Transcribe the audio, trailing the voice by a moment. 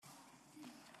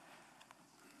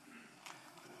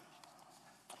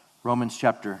Romans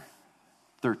chapter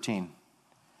 13,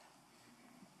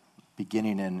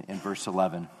 beginning in verse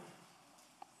 11.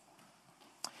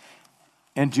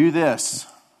 And do this,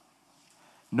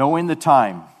 knowing the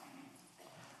time,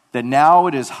 that now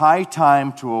it is high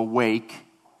time to awake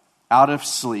out of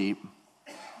sleep,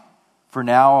 for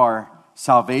now our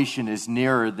salvation is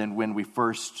nearer than when we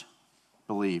first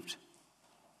believed.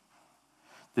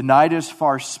 The night is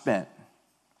far spent,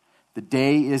 the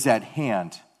day is at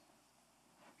hand.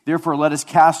 Therefore, let us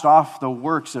cast off the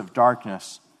works of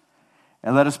darkness,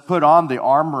 and let us put on the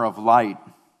armor of light.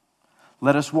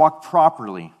 Let us walk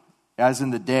properly, as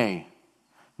in the day,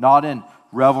 not in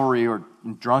revelry or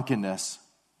in drunkenness,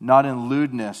 not in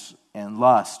lewdness and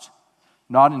lust,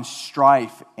 not in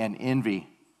strife and envy,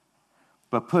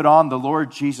 but put on the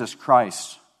Lord Jesus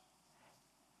Christ,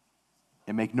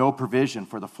 and make no provision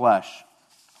for the flesh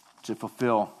to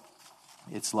fulfill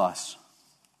its lusts.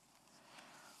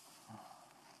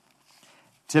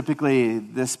 Typically,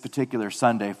 this particular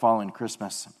Sunday following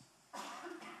Christmas, I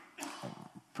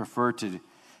prefer to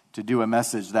do a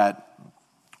message that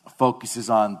focuses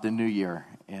on the new year,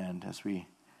 and as we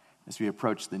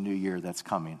approach the new year that's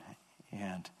coming,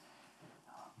 and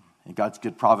in God's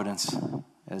good providence,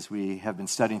 as we have been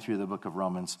studying through the book of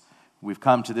Romans, we've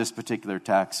come to this particular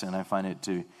text, and I find it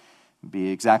to be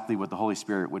exactly what the Holy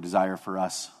Spirit would desire for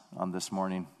us on this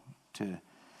morning, to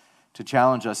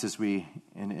challenge us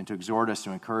and to exhort us,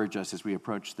 to encourage us as we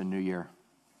approach the new year.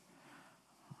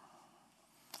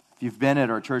 If you've been at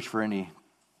our church for any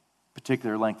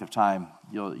particular length of time,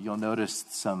 you'll notice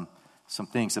some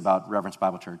things about Reverence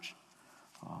Bible Church.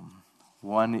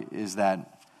 One is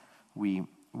that we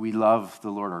love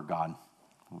the Lord our God.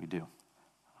 We do.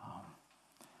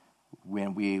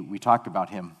 When we talk about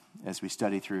Him as we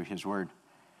study through His Word,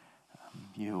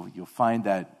 you'll find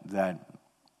that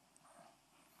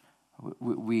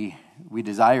we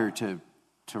desire to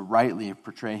rightly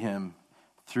portray Him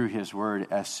through His Word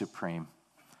as supreme,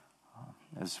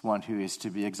 as one who is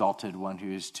to be exalted, one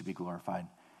who is to be glorified,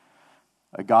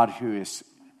 a God who is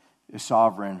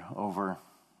sovereign over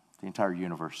the entire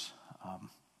universe.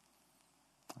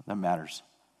 That matters.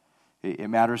 It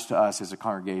matters to us as a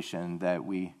congregation that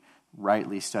we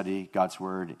rightly study God's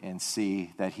Word and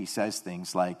see that He says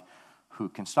things like, "Who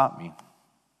can stop me?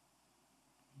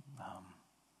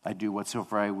 I do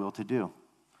whatsoever I will to do."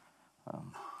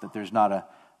 That there's not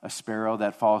a sparrow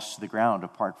that falls to the ground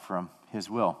apart from His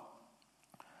will.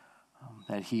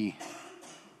 That He's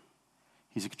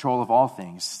in control of all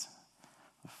things.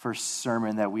 The first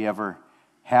sermon that we ever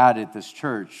had at this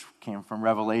church came from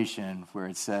Revelation, where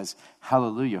it says,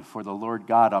 "Hallelujah, for the Lord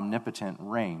God omnipotent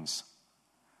reigns."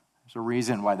 There's a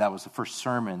reason why that was the first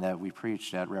sermon that we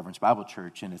preached at Reverence Bible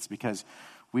Church, and it's because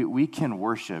we can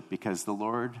worship because the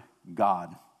Lord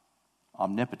God,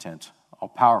 omnipotent,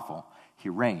 all-powerful, He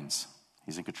reigns.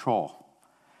 He's in control.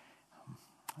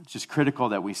 It's just critical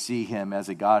that we see Him as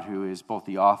a God who is both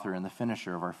the author and the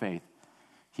finisher of our faith.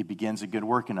 He begins a good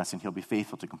work in us, and He'll be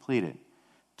faithful to complete it.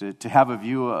 To have a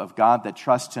view of God that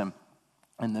trusts Him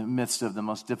in the midst of the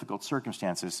most difficult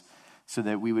circumstances, so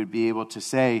that we would be able to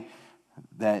say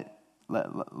that,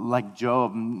 like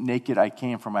Job, naked I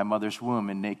came from my mother's womb,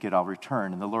 and naked I'll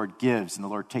return. And the Lord gives, and the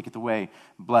Lord taketh away.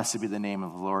 Blessed be the name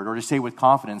of the Lord. Or to say with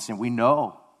confidence, and we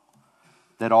know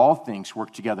that all things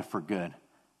work together for good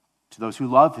to those who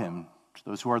love Him, to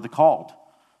those who are the called,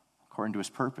 according to His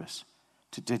purpose.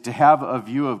 To have a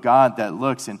view of God that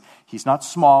looks, and He's not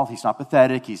small, He's not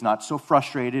pathetic, He's not so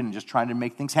frustrated and just trying to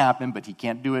make things happen, but He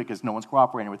can't do it because no one's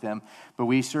cooperating with Him. But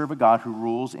we serve a God who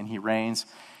rules and He reigns,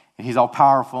 and He's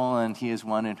all-powerful, and He is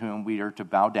one in whom we are to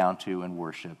bow down to and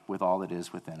worship with all that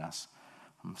is within us.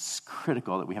 It's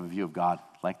critical that we have a view of God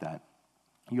like that.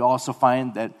 You also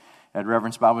find that at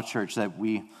Reverence Bible Church that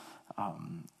we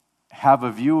have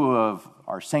a view of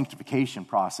our sanctification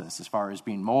process as far as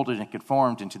being molded and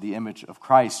conformed into the image of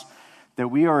Christ, that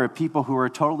we are a people who are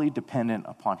totally dependent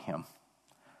upon Him.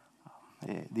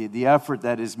 The effort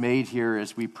that is made here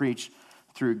as we preach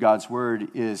through God's Word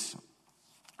is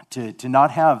to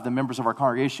not have the members of our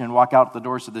congregation walk out the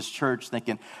doors of this church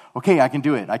thinking, "Okay, I can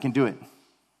do it.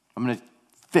 I'm going to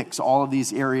fix all of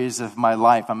these areas of my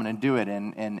life. I'm going to do it,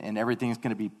 and everything's going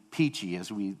to be peachy as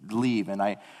we leave. And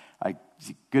I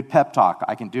good pep talk.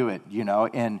 I can do it,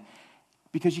 and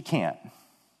because you can't.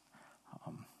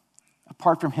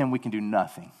 Apart from Him, we can do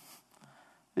nothing.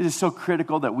 It is so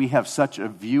critical that we have such a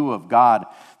view of God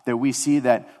that we see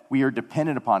that we are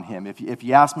dependent upon Him. If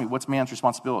you ask me, what's man's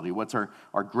responsibility? What's our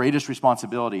greatest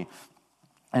responsibility?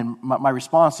 And my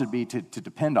response would be to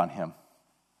depend on Him.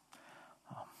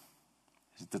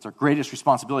 That's our greatest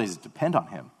responsibility, is to depend on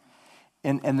Him.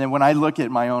 And then when I look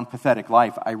at my own pathetic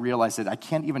life, I realize that I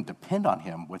can't even depend on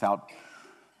him without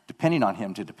depending on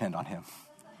him to depend on him.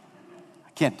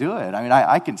 I can't do it. I mean,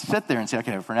 I can sit there and say,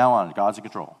 okay, from now on, God's in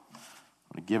control.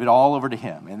 I'm going to give it all over to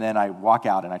him. And then I walk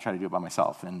out and I try to do it by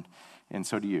myself. And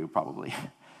so do you, probably.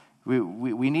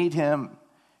 We need him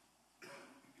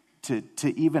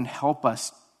to even help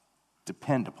us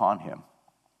depend upon him.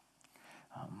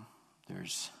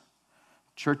 There's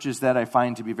churches that I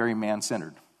find to be very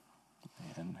man-centered.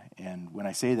 And when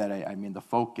I say that, I mean the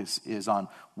focus is on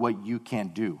what you can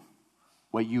do,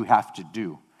 what you have to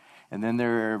do. And then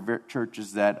there are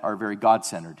churches that are very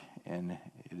God-centered. And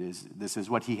this is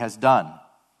what he has done.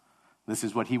 This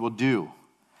is what he will do.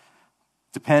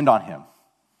 Depend on him.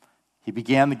 He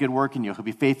began the good work in you. He'll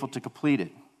be faithful to complete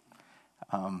it.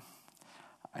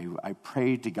 I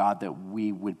pray to God that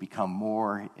we would become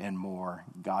more and more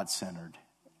God-centered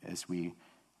as we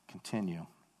continue.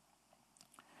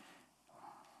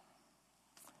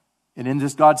 And in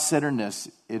this God-centeredness,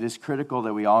 it is critical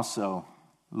that we also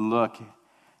look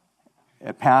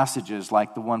at passages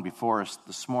like the one before us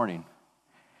this morning.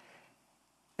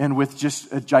 And with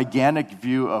just a gigantic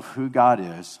view of who God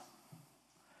is,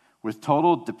 with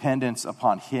total dependence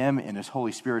upon him and his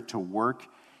Holy Spirit to work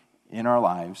in our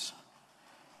lives,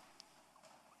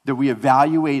 that we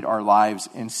evaluate our lives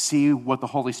and see what the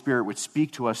Holy Spirit would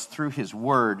speak to us through his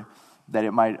word, that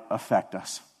it might affect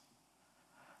us.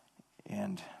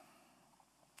 And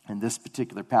in this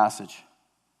particular passage,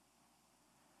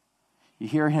 you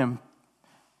hear him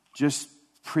just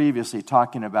previously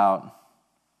talking about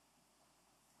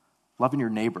loving your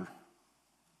neighbor.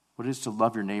 What it is to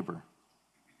love your neighbor.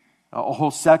 A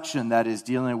whole section that is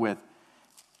dealing with,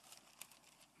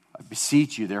 I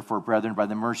beseech you, therefore, brethren, by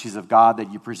the mercies of God,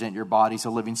 that you present your bodies a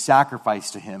living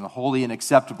sacrifice to him, holy and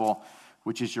acceptable,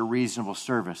 which is your reasonable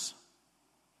service.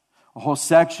 A whole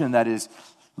section that is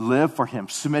live for him,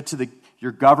 submit to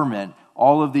your government,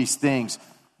 all of these things.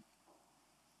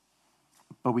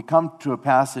 But we come to a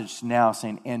passage now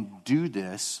saying, and do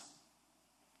this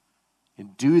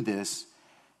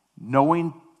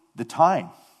knowing the time.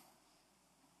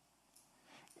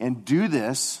 And do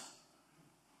this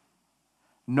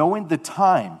knowing the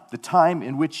time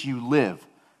in which you live,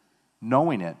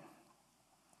 knowing it.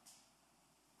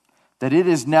 That it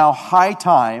is now high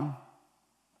time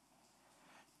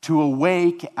to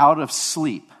awake out of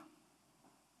sleep.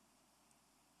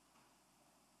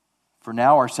 For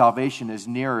now our salvation is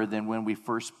nearer than when we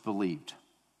first believed.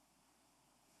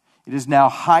 It is now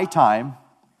high time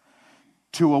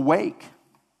to awake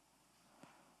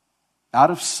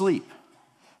out of sleep.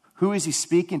 Who is he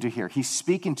speaking to here? He's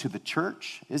speaking to the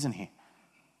church, isn't he?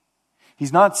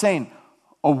 He's not saying,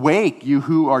 awake, you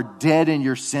who are dead in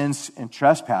your sins and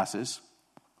trespasses,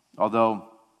 although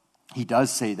he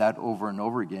does say that over and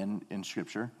over again in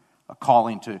Scripture, a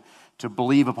calling to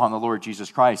believe upon the Lord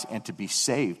Jesus Christ and to be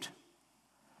saved.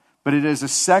 But it is a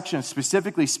section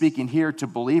specifically speaking here to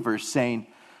believers saying,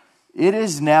 it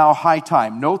is now high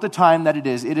time. Note the time that it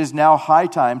is. It is now high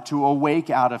time to awake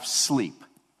out of sleep.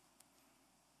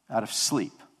 Out of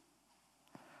sleep.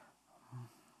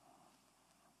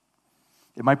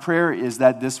 And my prayer is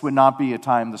that this would not be a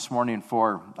time this morning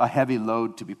for a heavy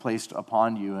load to be placed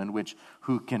upon you, in which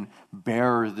who can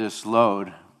bear this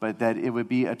load, but that it would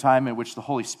be a time in which the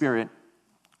Holy Spirit,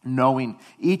 knowing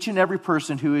each and every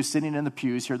person who is sitting in the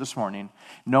pews here this morning,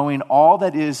 knowing all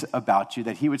that is about you,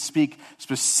 that he would speak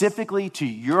specifically to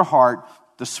your heart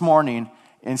this morning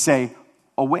and say,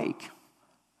 awake.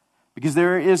 Because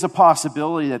there is a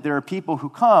possibility that there are people who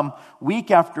come week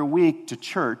after week to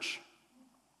church.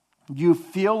 You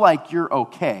feel like you're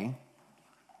okay.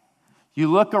 You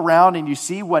look around and you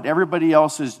see what everybody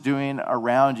else is doing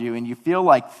around you, and you feel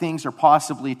like things are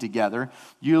possibly together.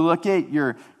 You look at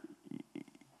your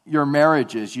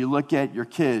marriages, you look at your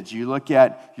kids, you look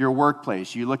at your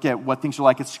workplace, you look at what things are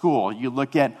like at school, you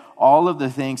look at all of the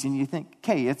things, and you think,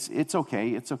 okay, it's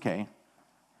okay.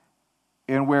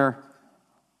 And where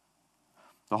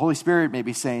the Holy Spirit may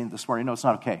be saying this morning, no, it's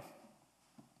not okay.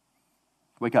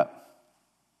 Wake up.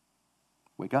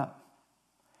 Wake up.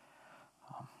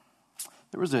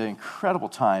 There was an incredible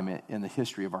time in the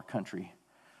history of our country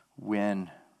when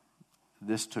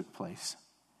this took place.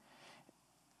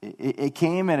 It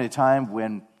came at a time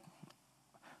when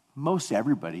most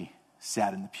everybody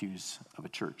sat in the pews of a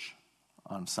church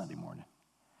on Sunday morning.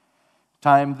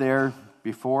 Time there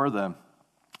before the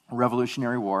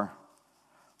Revolutionary War.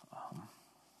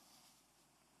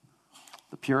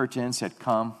 The Puritans had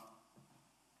come.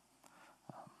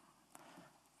 The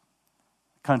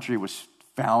country was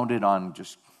founded on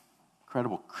just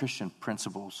incredible Christian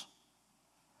principles.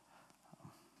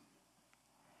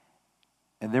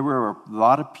 And there were a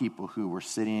lot of people who were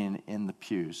sitting in the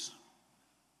pews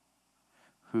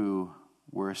who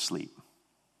were asleep.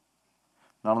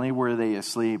 Not only were they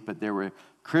asleep, but there were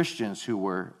Christians who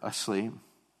were asleep.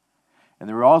 And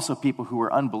there were also people who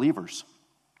were unbelievers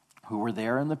who were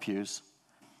there in the pews,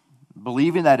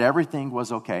 believing that everything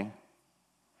was okay.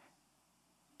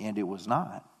 And it was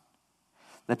not.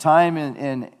 The time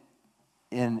in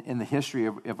the history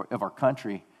of our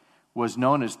country was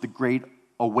known as the Great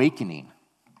Awakening.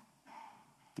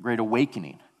 The Great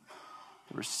Awakening.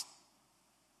 There was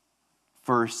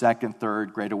first, second,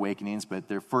 third Great Awakenings, but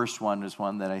their first one is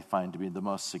one that I find to be the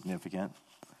most significant.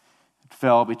 It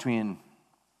fell between,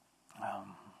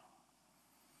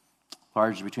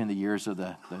 largely between the years of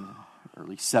the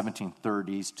early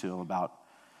 1730s till about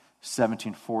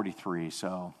 1743,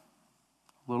 so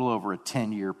a little over a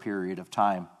 10-year period of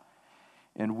time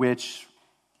in which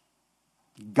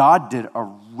God did a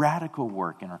radical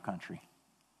work in our country.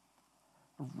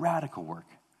 A radical work.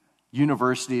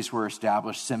 Universities were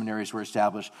established, seminaries were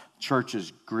established,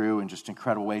 churches grew in just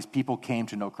incredible ways. People came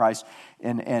to know Christ,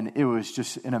 and it was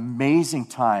just an amazing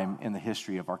time in the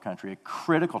history of our country, a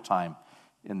critical time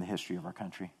in the history of our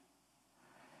country.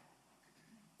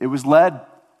 It was led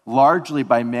largely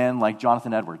by men like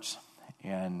Jonathan Edwards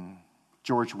and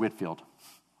George Whitefield.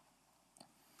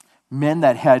 Men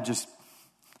that had just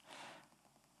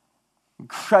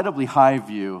incredibly high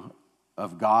view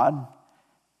of God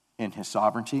and His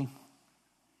sovereignty.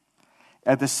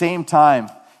 At the same time,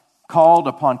 called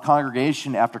upon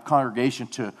congregation after congregation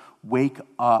to wake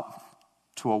up,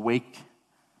 to awake,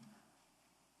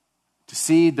 to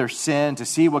see their sin, to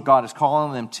see what God is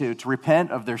calling them to repent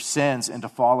of their sins and to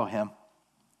follow Him.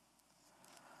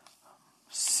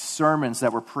 Sermons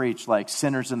that were preached like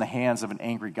Sinners in the Hands of an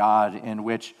Angry God, in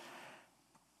which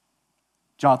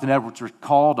Jonathan Edwards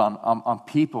called on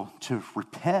people to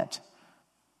repent.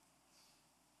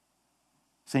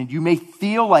 Saying, you may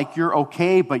feel like you're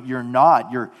okay, but you're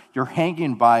not. You're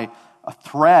hanging by a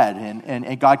thread,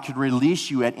 and God could release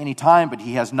you at any time, but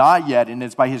He has not yet, and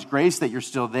it's by His grace that you're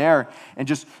still there, and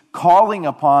just calling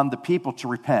upon the people to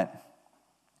repent.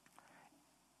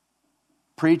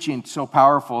 Preaching so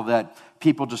powerful that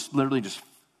people just literally just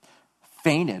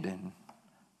fainted and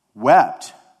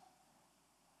wept.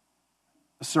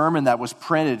 A sermon that was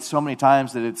printed so many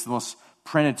times that it's the most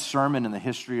printed sermon in the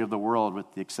history of the world,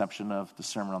 with the exception of the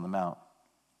Sermon on the Mount.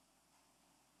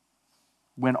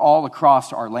 When all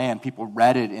across our land people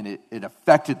read it, and it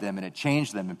affected them and it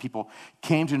changed them, and people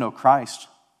came to know Christ.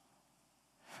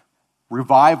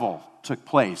 Revival took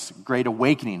place, great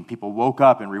awakening. People woke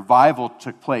up and revival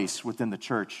took place within the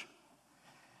church.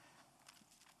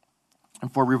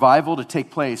 And for revival to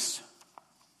take place,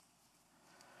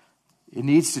 it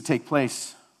needs to take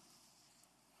place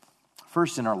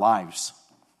first in our lives,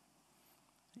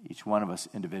 each one of us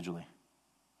individually.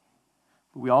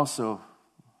 But we also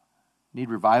need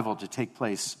revival to take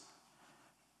place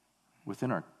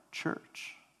within our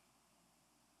church.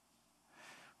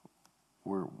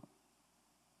 We're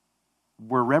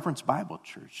Reverence Bible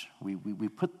Church. We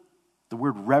put the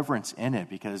word reverence in it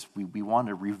because we want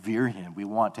to revere Him. We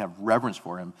want to have reverence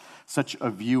for Him. Such a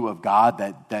view of God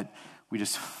that we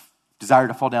just desire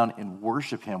to fall down and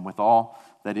worship Him with all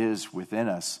that is within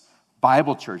us.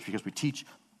 Bible Church, because we teach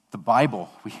the Bible.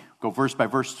 We go verse by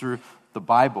verse through the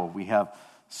Bible. We have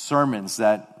sermons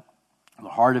that the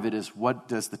heart of it is, what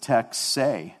does the text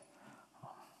say?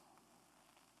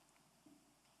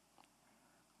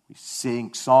 We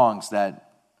sing songs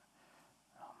that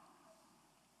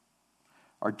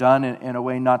are done in a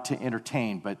way not to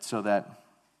entertain, but so that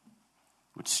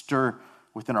would stir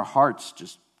within our hearts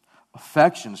just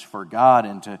affections for God,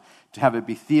 and to have it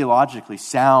be theologically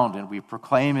sound, and we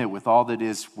proclaim it with all that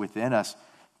is within us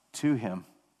to Him.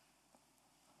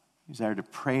 We desire to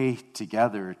pray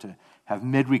together, to have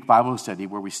midweek Bible study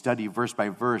where we study verse by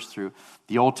verse through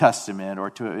the Old Testament or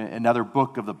to another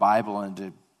book of the Bible, and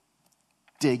to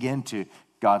dig into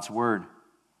God's Word.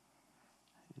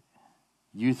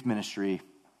 Youth ministry,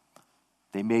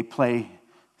 they may play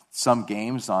some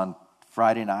games on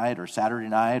Friday night or Saturday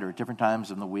night or different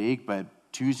times in the week, but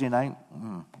Tuesday night,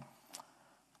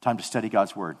 time to study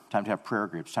God's Word, time to have prayer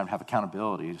groups, time to have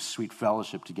accountability, sweet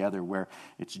fellowship together where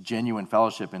it's genuine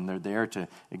fellowship, and they're there to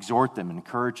exhort them and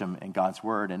encourage them in God's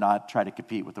Word, and not try to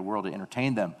compete with the world to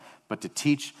entertain them, but to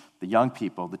teach the young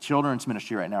people. The children's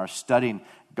ministry right now are studying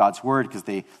God's Word because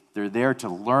they're there to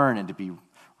learn and to be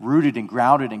rooted and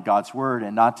grounded in God's Word,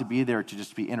 and not to be there to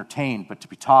just be entertained, but to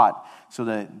be taught, so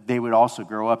that they would also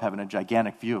grow up having a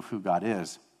gigantic view of who God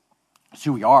is. It's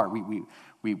who we are.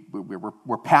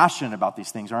 We're passionate about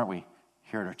these things, aren't we,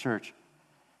 here at our church?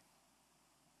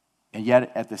 And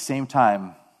yet, at the same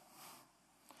time,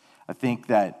 I think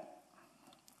that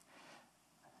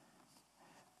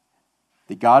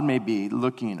God may be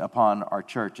looking upon our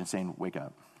church and saying, wake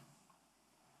up.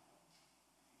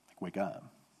 Wake up.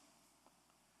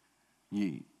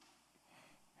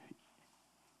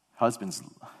 Husbands,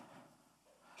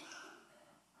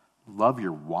 love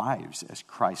your wives as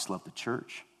Christ loved the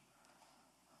church.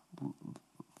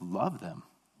 Love them.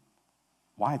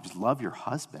 Wives, love your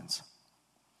husbands.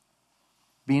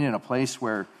 Being in a place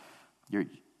where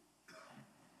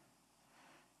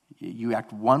you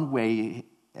act one way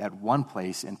at one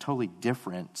place and totally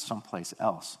different someplace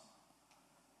else.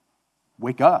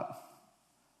 Wake up.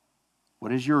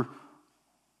 What is your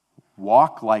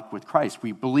walk like with Christ?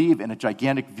 We believe in a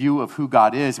gigantic view of who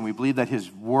God is, and we believe that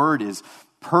his word is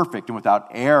perfect and without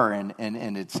error, and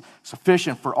it's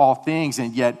sufficient for all things,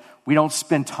 and yet we don't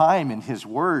spend time in his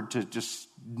word to just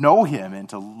know him and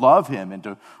to love him and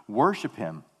to worship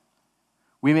him.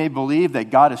 We may believe that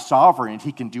God is sovereign and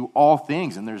he can do all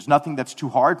things and there's nothing that's too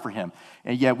hard for him.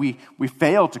 And yet we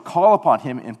fail to call upon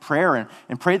him in prayer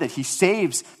and pray that he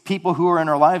saves people who are in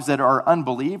our lives that are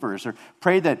unbelievers, or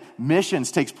pray that missions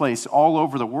takes place all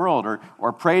over the world,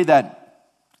 or pray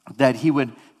that he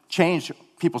would change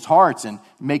people's hearts and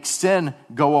make sin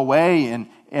go away,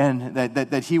 and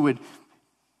that he would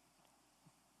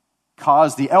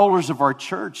cause the elders of our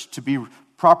church to be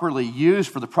properly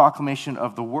used for the proclamation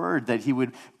of the word, that he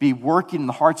would be working in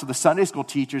the hearts of the Sunday school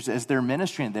teachers as they're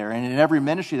ministering there, and in every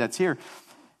ministry that's here.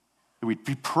 We'd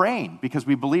be praying because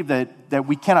we believe that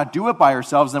we cannot do it by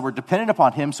ourselves and that we're dependent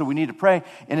upon him, so we need to pray.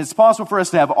 And it's possible for us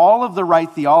to have all of the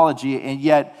right theology and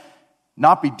yet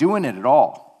not be doing it at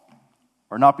all,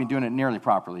 or not be doing it nearly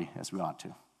properly as we ought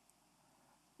to.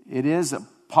 It is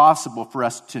possible for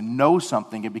us to know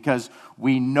something, and because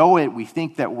we know it, we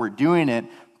think that we're doing it,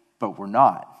 but we're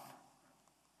not.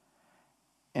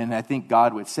 And I think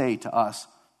God would say to us,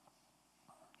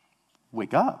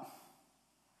 wake up.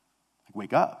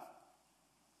 Wake up.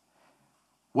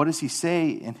 What does he say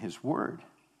in his word?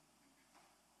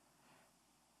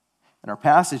 In our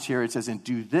passage here, it says, and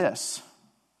do this,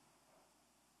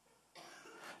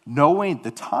 knowing the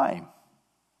time,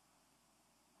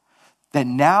 that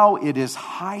now it is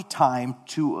high time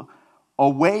to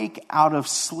awake out of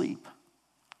sleep.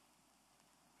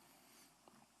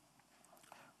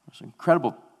 There's an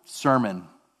incredible sermon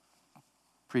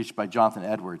preached by Jonathan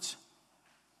Edwards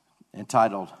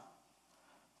entitled,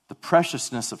 The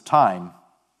Preciousness of Time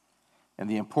and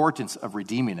the Importance of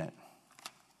Redeeming It.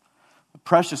 The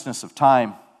preciousness of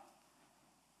time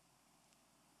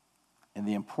and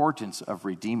the importance of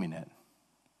redeeming it.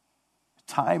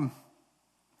 Time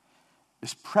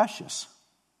is precious.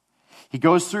 He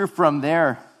goes through from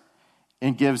there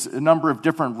and gives a number of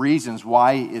different reasons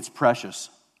why it's precious.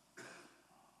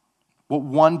 Well,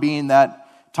 one being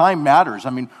that time matters.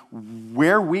 I mean,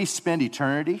 where we spend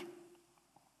eternity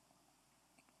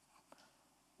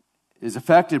is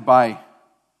affected by,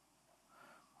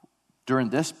 during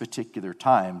this particular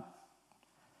time,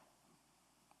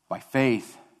 by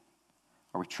faith.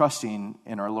 Are we trusting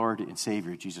in our Lord and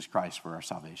Savior, Jesus Christ, for our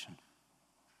salvation?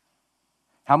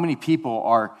 How many people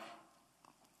are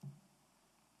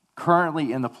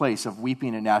currently in the place of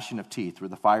weeping and gnashing of teeth, where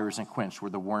the fire isn't quenched,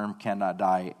 where the worm cannot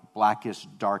die,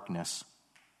 blackest darkness,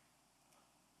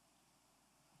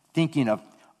 thinking of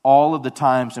all of the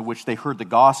times in which they heard the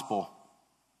gospel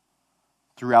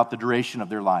throughout the duration of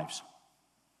their lives,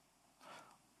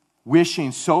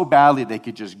 wishing so badly they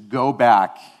could just go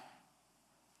back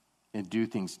and do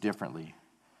things differently.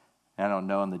 I don't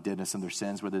know in the deadness of their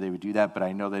sins whether they would do that, but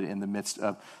I know that in the midst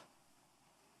of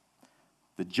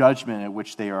the judgment at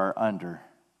which they are under,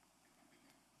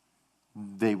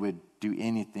 they would do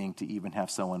anything to even have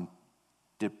someone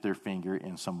dip their finger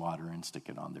in some water and stick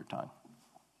it on their tongue.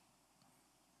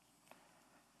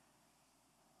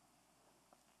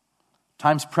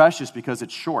 Time's precious because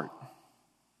it's short.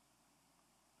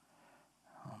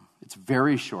 It's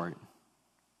very short.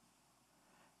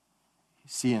 You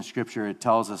see in Scripture, it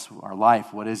tells us our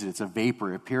life, what is it? It's a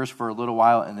vapor. It appears for a little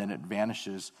while and then it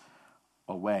vanishes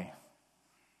away.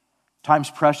 Time's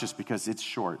precious because it's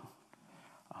short.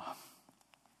 I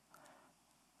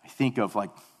think of I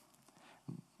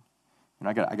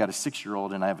got a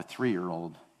 6-year-old and I have a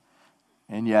 3-year-old,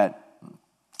 and yet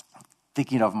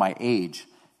thinking of my age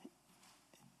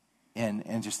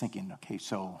and just thinking, okay,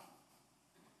 so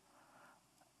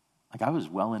I was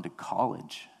well into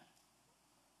college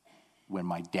when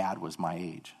my dad was my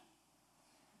age,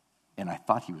 and I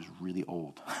thought he was really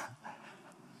old.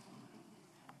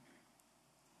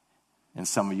 And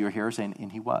some of you are here saying,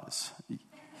 and he was.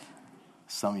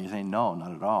 Some of you saying, no,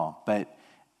 not at all. But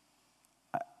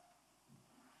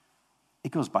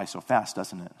it goes by so fast,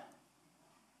 doesn't it?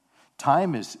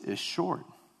 Time is short.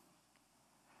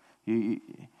 You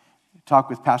talk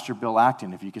with Pastor Bill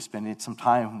Acton, if you could spend some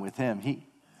time with him,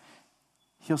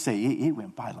 he'll say it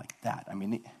went by like that. I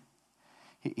mean,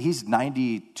 he's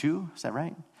 92, is that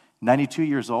right? 92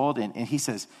 years old, and he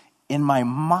says, in my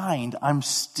mind, I'm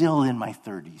still in my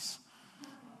 30s.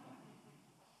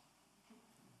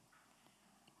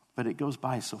 But it goes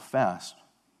by so fast.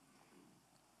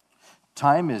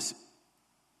 Time is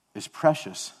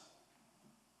precious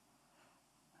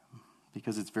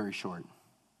because it's very short.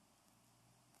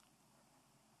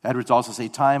 Edwards also say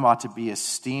time ought to be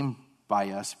esteemed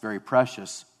by us very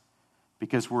precious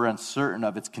because we're uncertain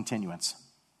of its continuance.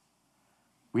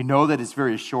 We know that it's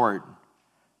very short,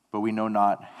 but we know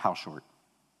not how short.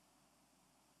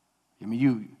 I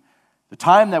mean, the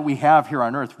time that we have here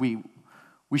on earth, we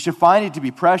should find it to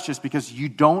be precious because you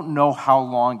don't know how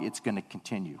long it's going to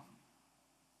continue.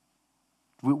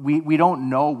 We don't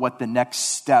know what the next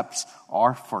steps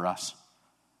are for us.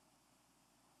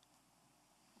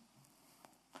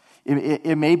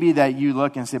 It may be that you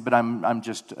look and say, but I'm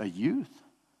just a youth.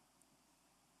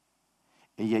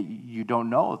 And yet you don't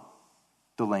know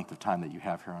the length of time that you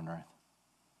have here on earth.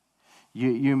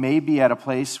 You may be at a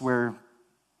place where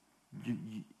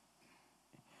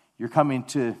you're coming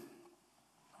to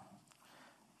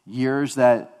years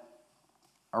that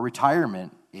are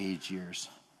retirement age years.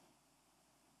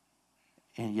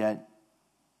 And yet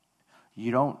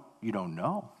you don't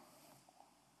know.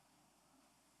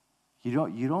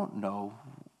 You don't know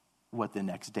what the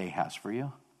next day has for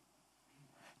you.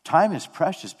 Time is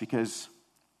precious because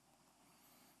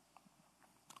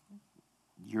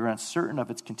you're uncertain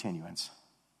of its continuance.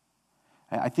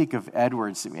 I think of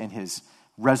Edwards and his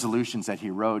resolutions that he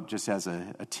wrote just as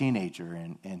a teenager,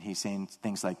 and he's saying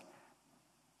things like,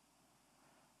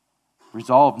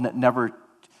 resolve never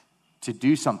to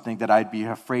do something that I'd be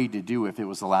afraid to do if it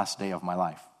was the last day of my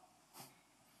life.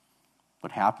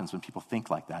 What happens when people think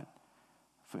like that?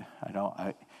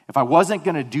 If I wasn't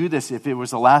going to do this, if it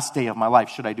was the last day of my life,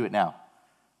 should I do it now?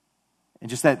 And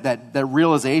just that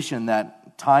realization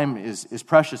that time is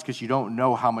precious because you don't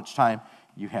know how much time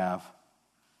you have.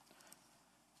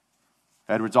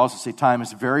 Edwards also say time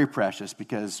is very precious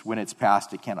because when it's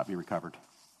past, it cannot be recovered.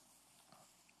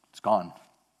 It's gone.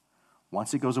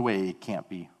 Once it goes away, it can't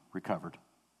be recovered.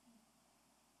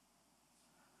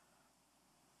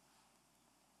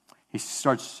 He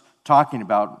starts talking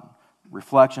about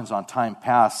reflections on time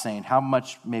past, saying how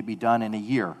much may be done in a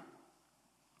year.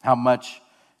 How much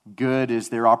good is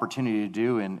there opportunity to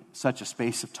do in such a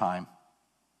space of time?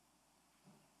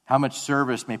 How much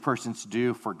service may persons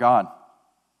do for God?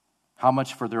 How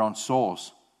much for their own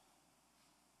souls?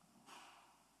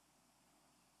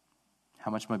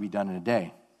 How much may be done in a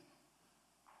day?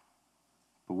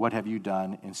 But what have you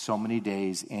done in so many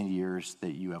days and years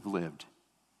that you have lived?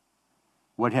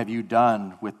 What have you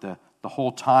done with the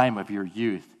whole time of your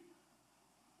youth?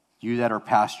 You that are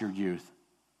past your youth.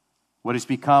 What has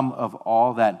become of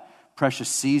all that precious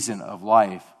season of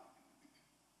life?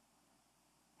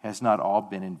 Has not all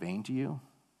been in vain to you?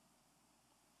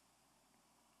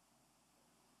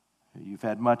 You've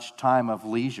had much time of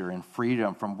leisure and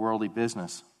freedom from worldly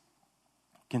business.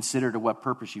 Consider to what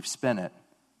purpose you've spent it.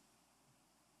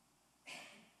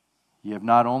 You have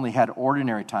not only had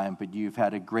ordinary time, but you've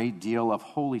had a great deal of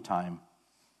holy time.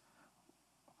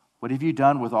 What have you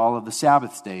done with all of the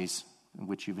Sabbath days in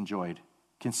which you've enjoyed?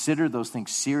 Consider those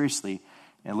things seriously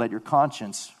and let your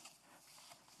conscience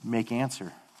make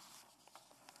answer.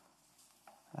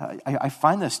 I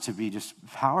find this to be just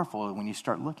powerful when you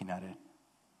start looking at it.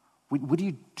 What do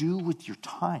you do with your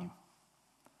time?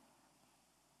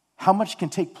 How much can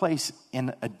take place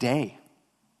in a day?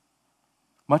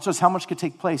 Much less how much could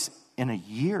take place in a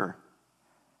year.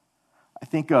 I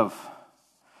think of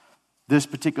this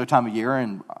particular time of year,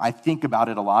 and I think about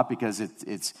it a lot because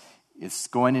it's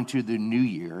going into the new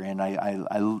year, and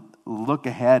I look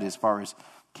ahead as far as,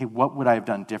 okay, what would I have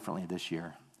done differently this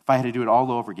year? If I had to do it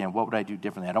all over again, what would I do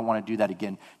differently? I don't want to do that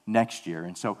again next year.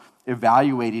 And so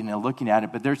evaluating and looking at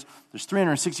it, but there's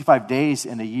 365 days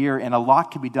in a year, and a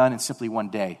lot can be done in simply one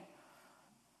day.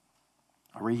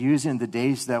 Are we using the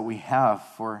days that we have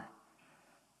for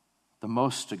the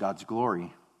most to God's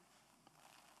glory?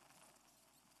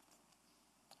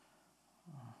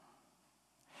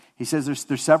 He says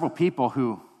there's several people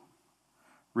who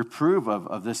reprove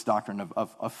of this doctrine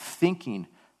of thinking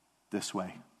this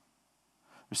way.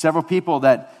 There's several people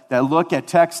that look at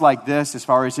texts like this as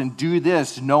far as, and do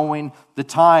this knowing the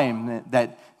time,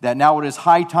 that now it is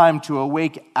high time to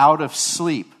awake out of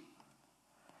sleep.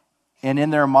 And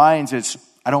in their minds, it's,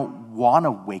 I don't want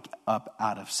to wake up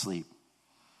out of sleep.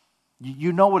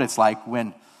 You know what it's like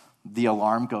when the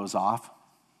alarm goes off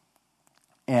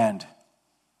and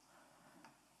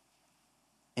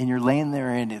you're laying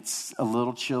there and it's a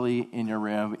little chilly in your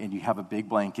room and you have a big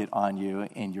blanket on you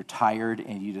and you're tired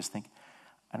and you just think,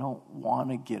 I don't want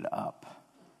to get up.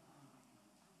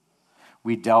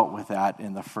 We dealt with that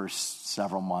in the first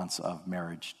several months of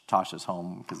marriage. Tasha's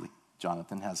home because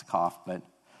Jonathan has a cough, but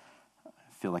I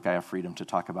feel like I have freedom to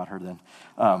talk about her then.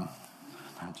 I'm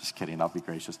just kidding, I'll be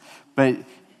gracious. But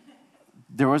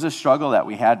there was a struggle that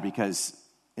we had because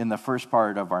in the first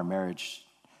part of our marriage,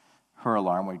 her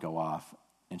alarm would go off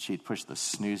and she'd push the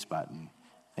snooze button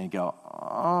and go,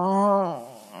 oh.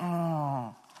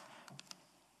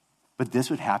 But this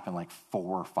would happen like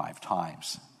 4 or 5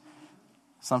 times.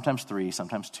 Sometimes 3,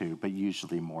 sometimes 2, but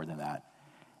usually more than that.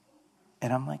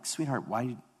 And I'm like, sweetheart,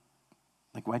 why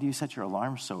do you set your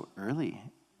alarm so early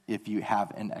if you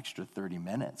have an extra 30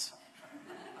 minutes?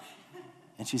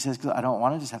 And she says, because I don't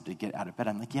want to just have to get out of bed.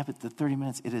 I'm like, yeah, but the 30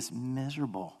 minutes, it is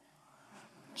miserable.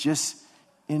 Just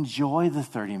enjoy the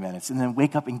 30 minutes and then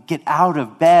wake up and get out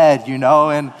of bed,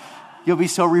 and you'll be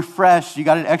so refreshed. You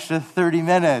got an extra 30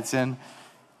 minutes. And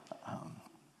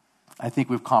I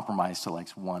think we've compromised to like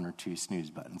 1 or 2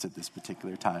 snooze buttons at this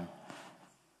particular time.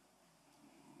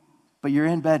 But you're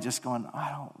in bed just going, I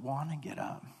don't want to get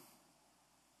up.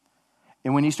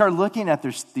 And when you start looking at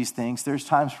these things, there's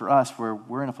times for us where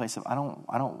we're in a place of, I don't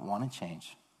want to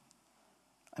change.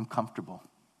 I'm comfortable.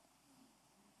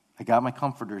 I got my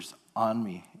comforters on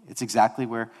me. It's exactly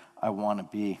where I want to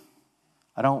be.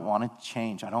 I don't want to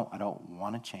change. I don't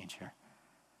want to change here.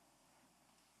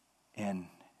 And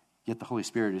yet the Holy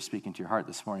Spirit is speaking to your heart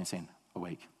this morning saying,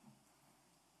 awake.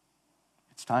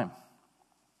 It's time.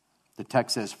 The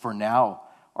text says, for now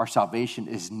our salvation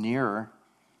is nearer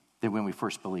than when we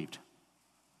first believed.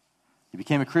 You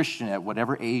became a Christian at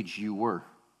whatever age you were.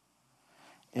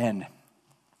 And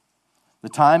the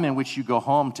time in which you go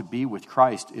home to be with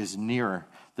Christ is nearer.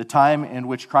 The time in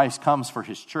which Christ comes for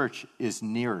his church is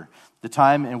nearer. The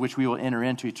time in which we will enter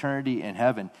into eternity in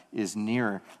heaven is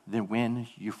nearer than when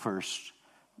you first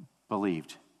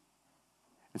believed.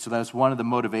 And so that's one of the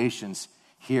motivations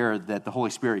here that the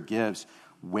Holy Spirit gives.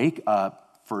 Wake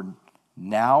up, for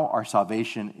now our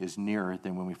salvation is nearer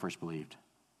than when we first believed.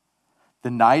 The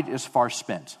night is far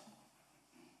spent.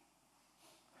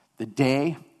 The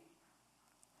day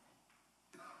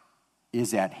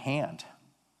is at hand.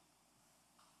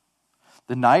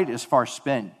 The night is far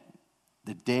spent.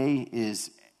 The day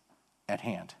is at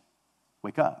hand.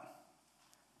 Wake up.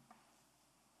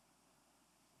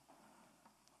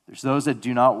 There's those that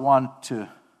do not want to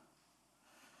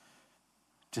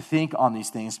think on these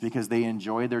things because they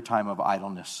enjoy their time of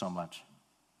idleness so much.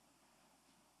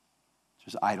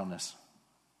 Just idleness.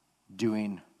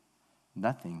 Doing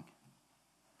nothing.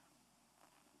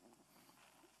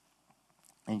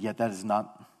 And yet that is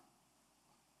not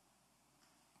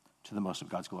to the most of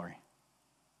God's glory.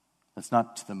 That's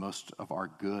not to the most of our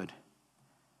good.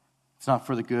 It's not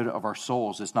for the good of our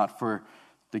souls. It's not for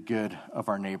the good of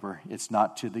our neighbor. It's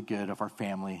not to the good of our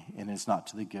family. And it's not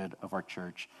to the good of our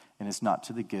church. And it's not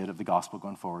to the good of the gospel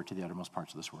going forward to the uttermost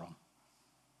parts of this world.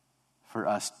 For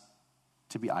us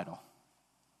to be idle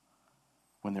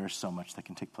when there is so much that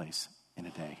can take place in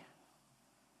a day.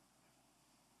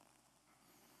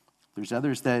 There's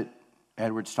others that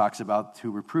Edwards talks about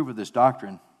who reprove of this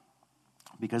doctrine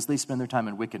because they spend their time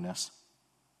in wickedness.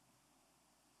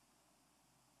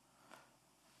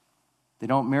 They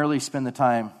don't merely spend the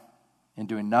time in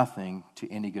doing nothing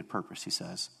to any good purpose, he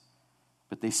says,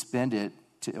 but they spend it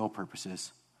to ill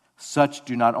purposes. Such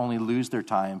do not only lose their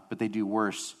time, but they do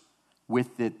worse.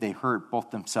 With it, they hurt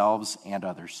both themselves and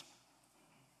others.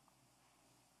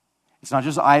 It's not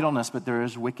just idleness, but there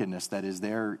is wickedness that is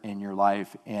there in your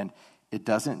life, and it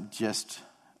doesn't just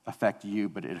affect you,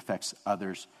 but it affects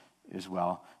others as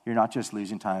well. You're not just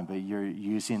losing time, but you're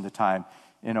using the time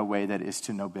in a way that is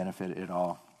to no benefit at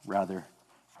all. Rather,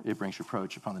 it brings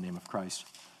reproach upon the name of Christ.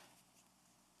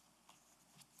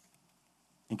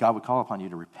 And God would call upon you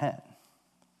to repent.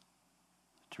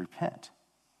 To repent.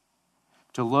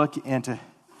 To look and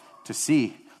to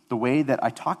see the way that I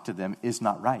talk to them is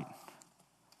not right.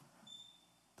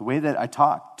 The way that I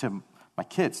talk to my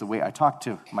kids, the way I talk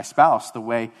to my spouse, the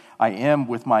way I am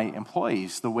with my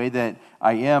employees, the way that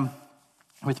I am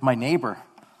with my neighbor.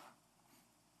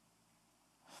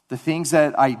 The things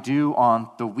that I do on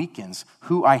the weekends,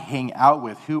 who I hang out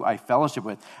with, who I fellowship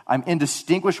with. I'm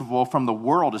indistinguishable from the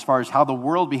world as far as how the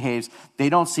world behaves. They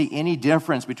don't see any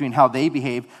difference between how they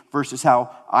behave versus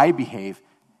how I behave.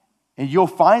 And you'll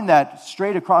find that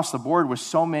straight across the board with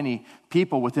so many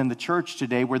people within the church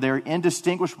today where they're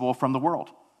indistinguishable from the world.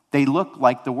 They look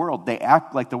like the world. They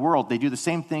act like the world. They do the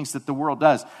same things that the world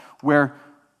does. Where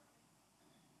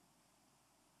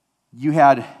you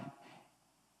had,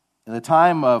 in the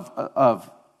time of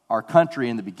our country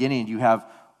in the beginning, you have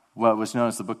what was known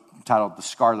as the book titled The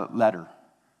Scarlet Letter,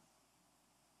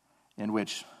 in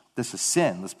which this is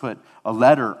sin. Let's put a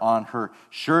letter on her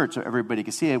shirt so everybody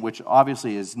can see it, which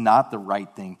obviously is not the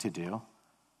right thing to do.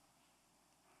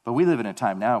 But we live in a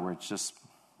time now where it's just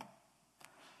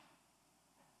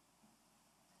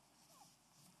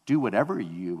do whatever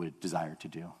you would desire to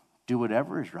do. Do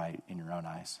whatever is right in your own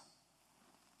eyes.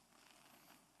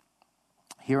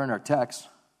 Here in our text,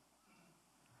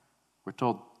 we're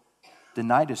told, the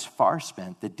night is far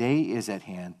spent, the day is at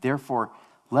hand. Therefore,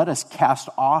 let us cast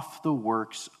off the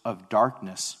works of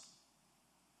darkness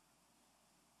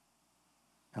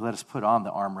and let us put on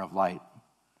the armor of light.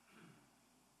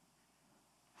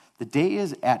 The day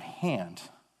is at hand.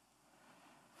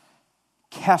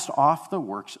 Cast off the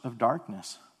works of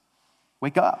darkness.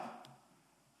 Wake up.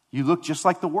 You look just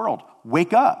like the world.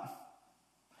 Wake up.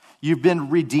 You've been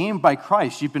redeemed by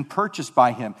Christ. You've been purchased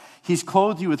by Him. He's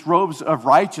clothed you with robes of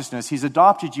righteousness. He's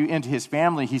adopted you into His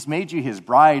family. He's made you His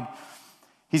bride.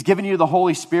 He's given you the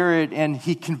Holy Spirit, and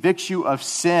He convicts you of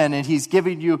sin, and He's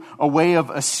given you a way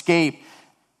of escape.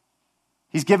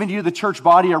 He's given you the church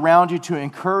body around you to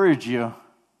encourage you.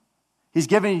 He's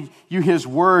given you His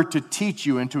word to teach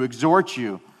you and to exhort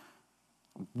you.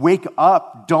 Wake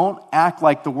up. Don't act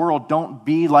like the world. Don't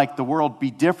be like the world.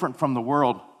 Be different from the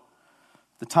world.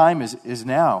 The time is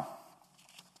now.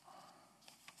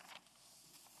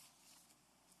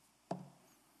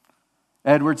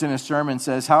 Edwards in his sermon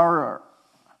says, how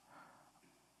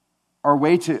are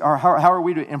we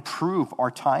to improve our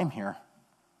time here?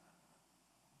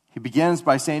 He begins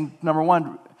by saying, number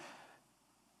one,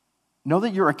 know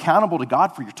that you're accountable to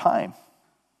God for your time.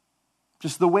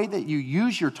 Just the way that you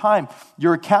use your time,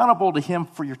 you're accountable to Him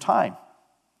for your time.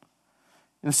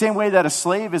 In the same way that a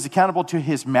slave is accountable to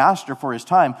his master for his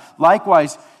time,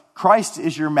 likewise, Christ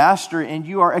is your master and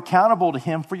you are accountable to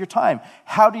Him for your time.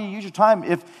 How do you use your time?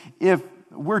 If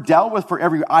we're dealt with for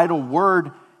every idle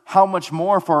word, how much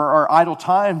more for our idle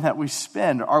time that we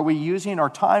spend? Are we using our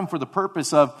time for the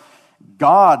purpose of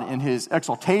God in His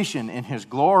exaltation, in His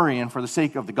glory, and for the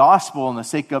sake of the gospel, and the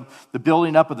sake of the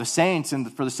building up of the saints,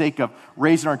 and for the sake of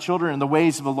raising our children in the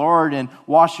ways of the Lord, and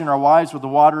washing our wives with the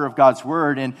water of God's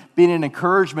word, and being an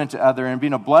encouragement to others, and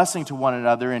being a blessing to one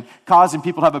another, and causing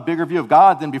people to have a bigger view of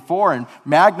God than before, and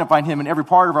magnifying Him in every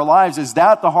part of our lives? Is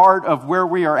that the heart of where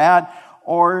we are at?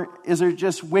 Or is there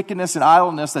just wickedness and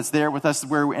idleness that's there with us,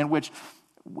 in which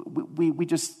we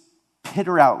just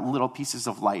pitter out little pieces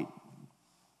of light,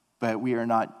 but we are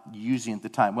not using the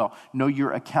time? Well, no,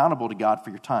 you're accountable to God for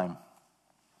your time.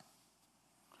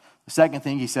 The second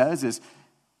thing he says is,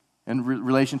 in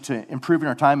relation to improving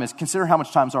our time, is consider how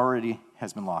much time already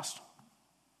has been lost.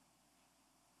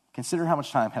 Consider how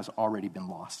much time has already been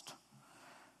lost.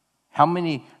 How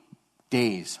many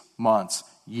days, months,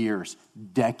 years,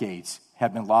 decades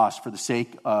have been lost for the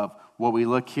sake of what we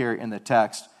look here in the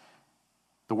text,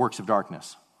 the works of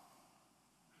darkness,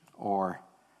 or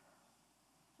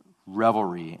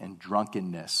revelry and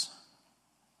drunkenness,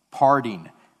 partying,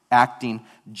 acting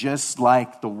just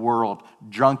like the world,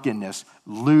 drunkenness,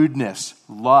 lewdness,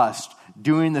 lust,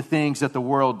 doing the things that the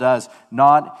world does,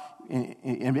 not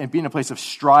in being a place of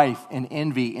strife and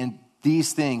envy and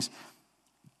these things.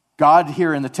 God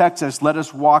here in the text says, let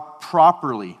us walk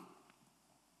properly,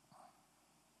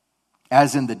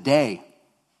 as in the day,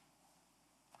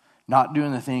 not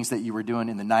doing the things that you were doing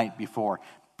in the night before.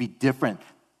 Be different.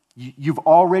 You've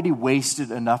already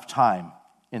wasted enough time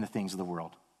in the things of the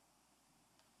world.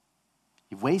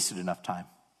 You've wasted enough time.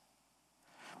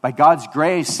 By God's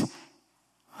grace,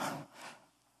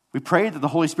 we pray that the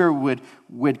Holy Spirit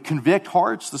would convict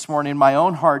hearts this morning, my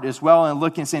own heart as well, and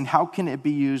look and saying, how can it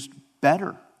be used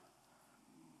better?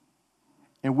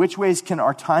 In which ways can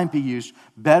our time be used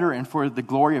better and for the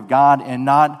glory of God, and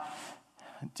not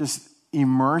just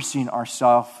immersing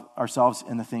ourselves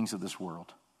in the things of this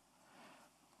world?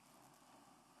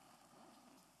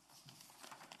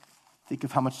 Think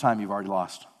of how much time you've already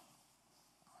lost.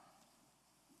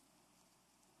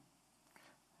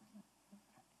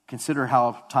 Consider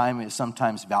how time is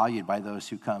sometimes valued by those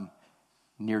who come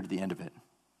near to the end of it.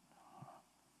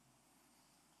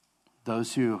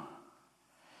 Those who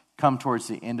come towards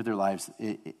the end of their lives,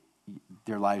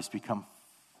 their lives become,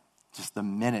 just the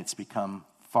minutes become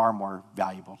far more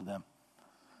valuable to them.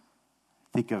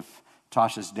 Think of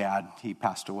Tasha's dad. He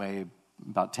passed away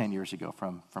about 10 years ago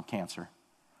from cancer.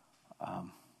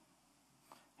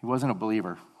 He wasn't a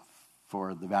believer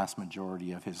for the vast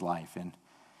majority of his life, and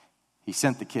He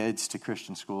sent the kids to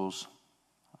Christian schools.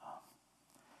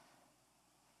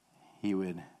 He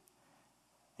would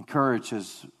encourage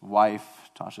his wife,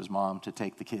 Tasha's mom, to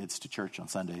take the kids to church on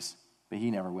Sundays, but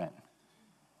he never went.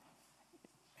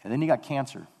 And then he got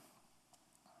cancer.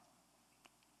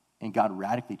 And God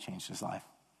radically changed his life.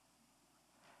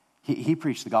 He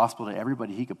preached the gospel to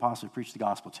everybody he could possibly preach the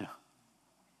gospel to.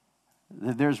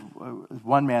 There's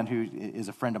one man who is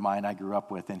a friend of mine I grew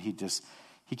up with, and he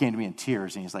came to me in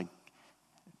tears, and he's like,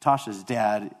 Tasha's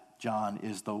dad, John,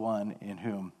 is the one in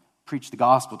whom preached the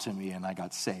gospel to me, and I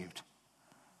got saved.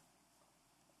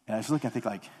 And I was looking, I think,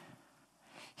 like,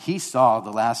 he saw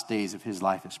the last days of his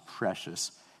life as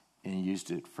precious, and he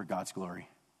used it for God's glory.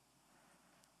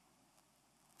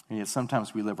 And yet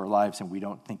sometimes we live our lives and we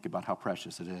don't think about how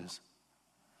precious it is.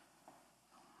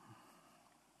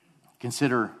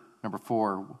 Consider, number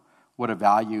 4, what a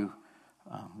value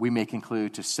we may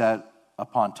conclude to set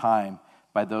upon time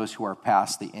by those who are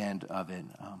past the end of it.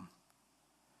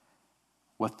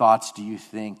 What thoughts do you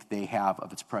think they have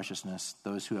of its preciousness,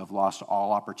 those who have lost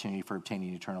all opportunity for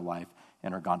obtaining eternal life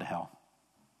and are gone to hell?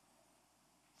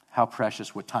 How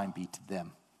precious would time be to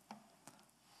them?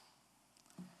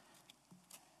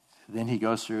 Then he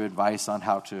goes through advice on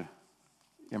how to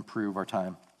improve our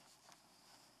time.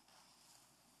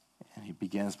 And he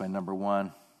begins by number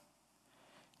 1,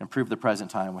 improve the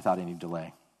present time without any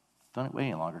delay. Don't wait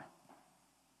any longer.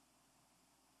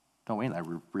 Don't wait.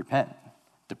 Repent.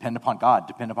 Depend upon God.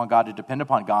 Depend upon God. To depend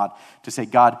upon God. To say,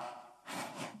 God,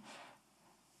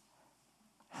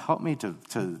 help me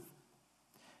to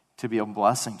be a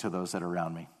blessing to those that are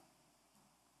around me.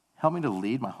 Help me to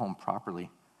lead my home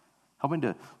properly. Help me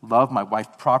to love my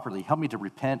wife properly. Help me to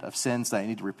repent of sins that I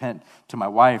need to repent to my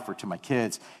wife or to my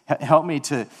kids. Help me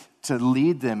to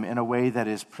lead them in a way that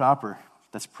is proper.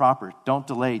 That's proper. Don't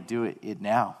delay. Do it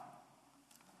now.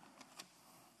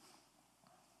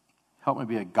 Help me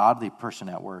be a godly person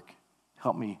at work.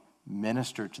 Help me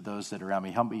minister to those that are around me.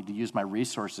 Help me to use my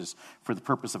resources for the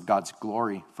purpose of God's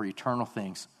glory, for eternal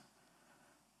things.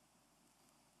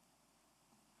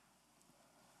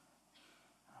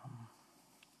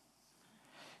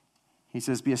 He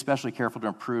says, be especially careful to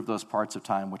improve those parts of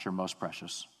time which are most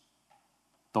precious.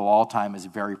 Though all time is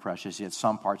very precious, yet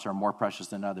some parts are more precious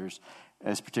than others,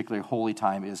 as particularly holy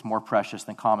time is more precious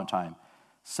than common time.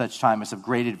 Such time is of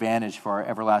great advantage for our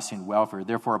everlasting welfare.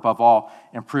 Therefore, above all,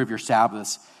 improve your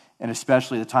Sabbaths, and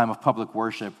especially the time of public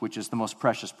worship, which is the most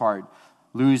precious part.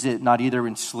 Lose it not either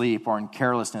in sleep or in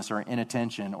carelessness or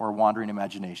inattention or wandering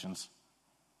imaginations.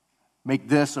 Make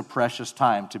this a precious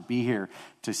time to be here,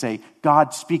 to say,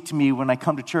 God, speak to me when I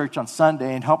come to church on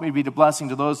Sunday and help me be a blessing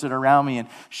to those that are around me and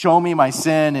show me my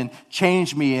sin and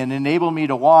change me and enable me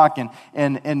to walk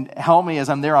and help me as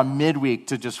I'm there on midweek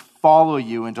to just follow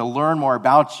you and to learn more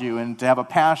about you and to have a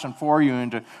passion for you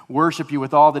and to worship you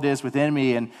with all that is within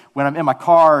me. And when I'm in my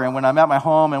car and when I'm at my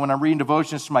home and when I'm reading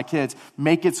devotions to my kids,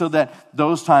 make it so that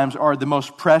those times are the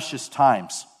most precious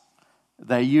times.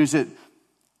 That I use it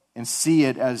and see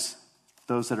it as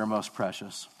those that are most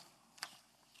precious.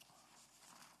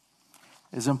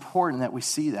 It's important that we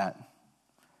see that.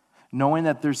 Knowing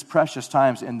that there's precious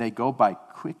times and they go by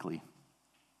quickly.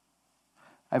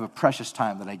 I have a precious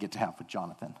time that I get to have with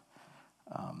Jonathan.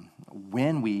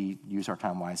 When we use our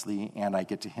time wisely and I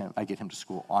get him to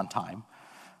school on time.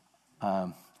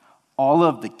 All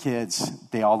of the kids,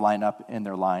 they all line up in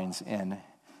their lines and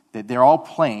they're all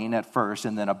playing at first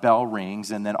and then a bell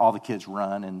rings and then all the kids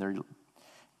run and they're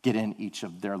get in each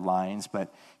of their lines,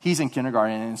 but he's in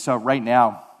kindergarten, and so right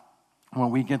now,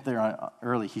 when we get there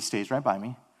early, he stays right by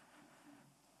me,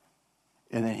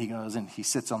 and then he goes and he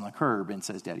sits on the curb and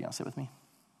says, Daddy, you want to sit with me?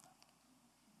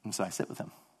 And so I sit with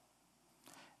him,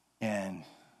 and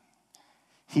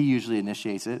he usually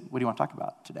initiates it. What do you want to talk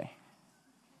about today?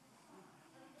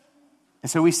 And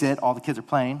so we sit, all the kids are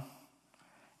playing,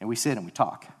 and we sit and we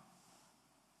talk.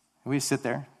 And we just sit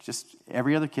there, just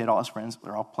every other kid, all his friends,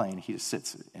 they're all playing. He just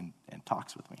sits and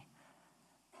talks with me.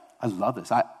 I love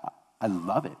this. I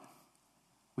love it.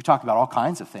 We talk about all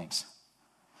kinds of things.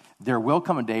 There will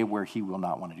come a day where he will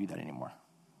not want to do that anymore.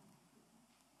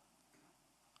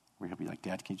 Where he'll be like,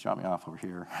 Dad, can you drop me off over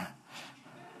here?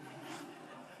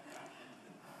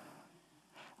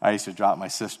 I used to drop my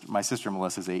sister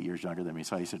Melissa's 8 years younger than me,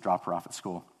 so I used to drop her off at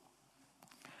school.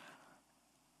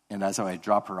 And as I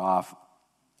drop her off,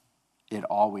 it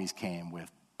always came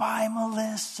with, bye,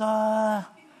 Melissa.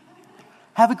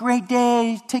 Have a great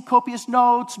day. Take copious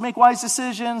notes. Make wise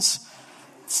decisions.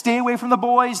 Stay away from the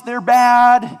boys. They're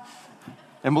bad.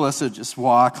 And Melissa would just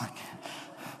walk,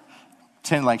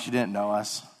 pretend like she didn't know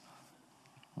us.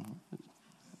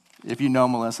 If you know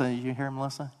Melissa, you hear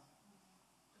Melissa?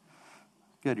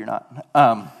 Good, you're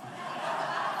not.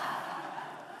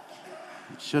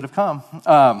 Should have come.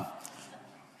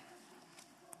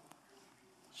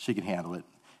 She can handle it.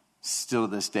 Still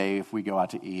to this day, if we go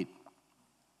out to eat,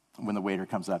 when the waiter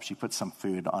comes up, she puts some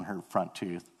food on her front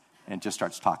tooth and just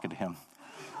starts talking to him.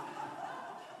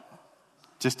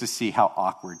 Just to see how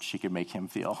awkward she can make him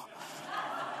feel.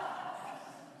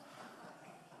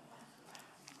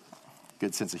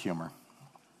 Good sense of humor.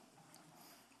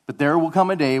 But there will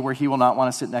come a day where he will not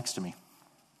want to sit next to me.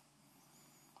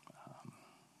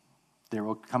 There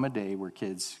will come a day where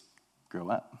kids grow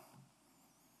up.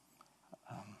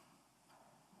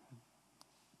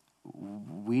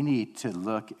 We need to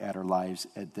look at our lives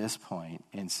at this point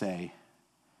and say,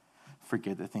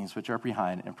 forget the things which are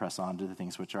behind and press on to the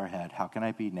things which are ahead. How can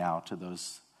I be now to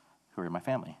those who are in my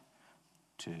family?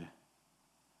 To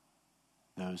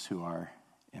those who are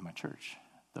in my church,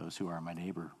 those who are my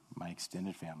neighbor, my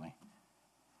extended family.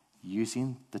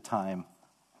 Using the time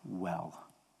well.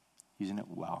 Using it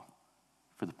well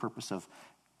for the purpose of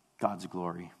God's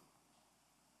glory.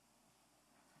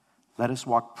 Let us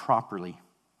walk properly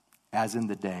as in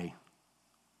the day,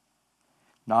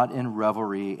 not in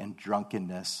revelry and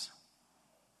drunkenness,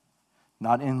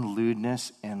 not in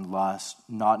lewdness and lust,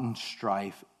 not in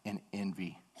strife and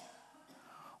envy.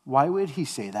 Why would he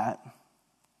say that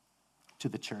to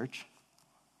the church?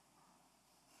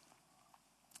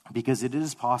 Because it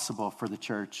is possible for the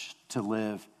church to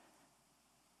live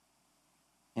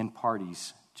in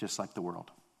parties just like the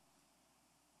world.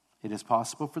 It is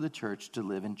possible for the church to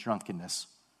live in drunkenness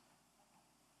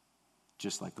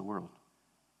just like the world.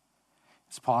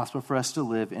 It's possible for us to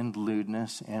live in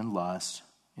lewdness and lust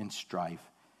and strife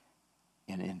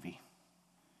and envy.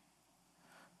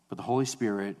 But the Holy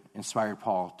Spirit inspired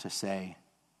Paul to say,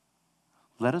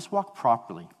 let us walk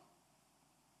properly,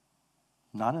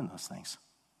 not in those things.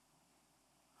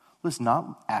 Let's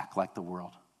not act like the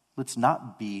world. Let's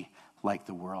not be like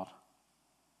the world.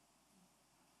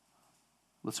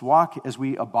 Let's walk as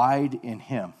we abide in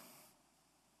him.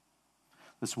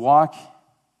 Let's walk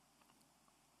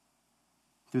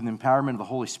through the empowerment of the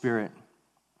Holy Spirit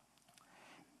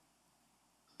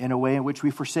in a way in which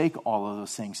we forsake all of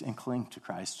those things and cling to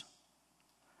Christ.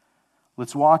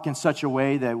 Let's walk in such a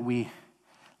way that we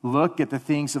look at the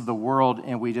things of the world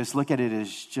and we just look at it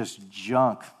as just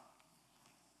junk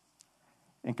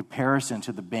in comparison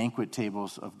to the banquet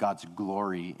tables of God's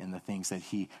glory and the things that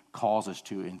he calls us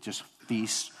to, and just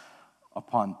feast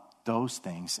upon those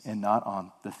things and not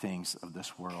on the things of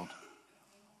this world.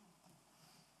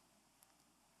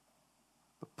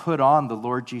 But put on the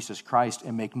Lord Jesus Christ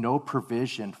and make no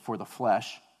provision for the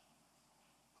flesh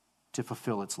to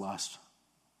fulfill its lust.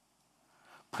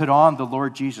 Put on the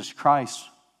Lord Jesus Christ.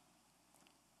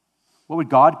 What would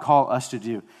God call us to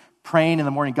do? Praying in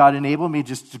the morning, God, enable me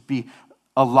just to be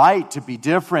a light, to be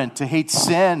different, to hate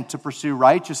sin, to pursue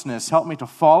righteousness. Help me to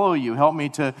follow you. Help me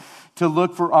to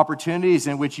look for opportunities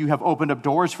in which you have opened up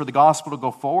doors for the gospel to go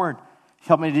forward.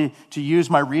 Help me to use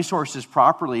my resources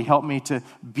properly. Help me to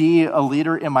be a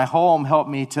leader in my home. Help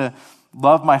me to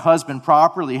love my husband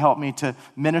properly. Help me to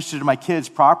minister to my kids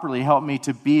properly. Help me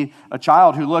to be a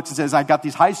child who looks and says, I've got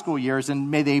these high school years, and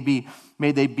may they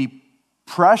be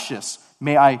precious.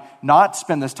 May I not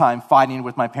spend this time fighting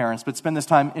with my parents, but spend this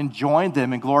time enjoying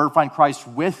them and glorifying Christ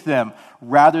with them,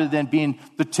 rather than being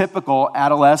the typical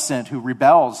adolescent who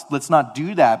rebels. Let's not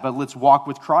do that, but let's walk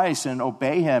with Christ and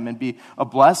obey him and be a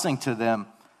blessing to them.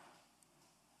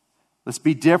 Let's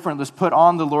be different. Let's put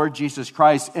on the Lord Jesus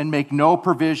Christ and make no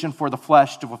provision for the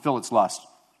flesh to fulfill its lust.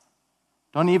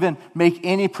 Don't even make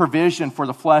any provision for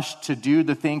the flesh to do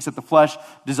the things that the flesh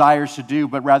desires to do,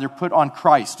 but rather put on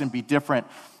Christ and be different.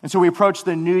 And so we approach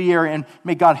the new year, and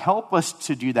may God help us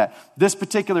to do that. This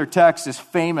particular text is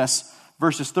famous,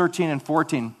 verses 13 and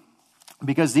 14,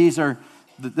 because this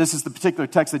is the particular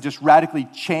text that just radically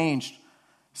changed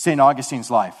St.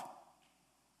 Augustine's life.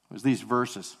 It was these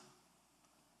verses.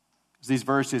 These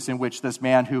verses in which this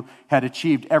man who had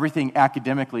achieved everything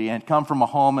academically and come from a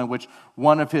home in which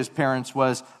one of his parents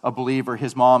was a believer,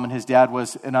 his mom and his dad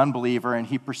was an unbeliever, and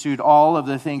he pursued all of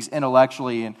the things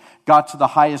intellectually and got to the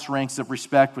highest ranks of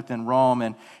respect within Rome,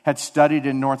 and had studied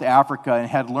in North Africa and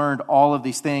had learned all of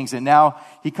these things. And now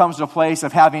he comes to a place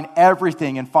of having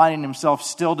everything and finding himself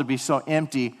still to be so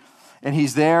empty. And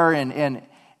he's there, and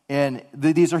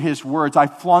these are his words. I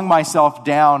flung myself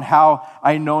down, how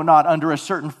I know not, under a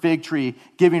certain fig tree,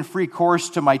 giving free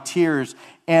course to my tears.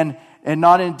 And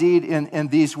not indeed in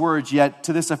these words, yet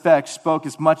to this effect spoke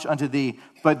as much unto thee.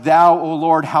 But thou, O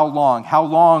Lord, how long? How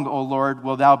long, O Lord,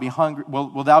 will thou be hungry?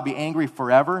 Will thou be angry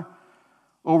forever?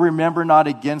 O remember not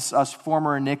against us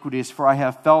former iniquities, for I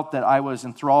have felt that I was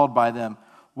enthralled by them.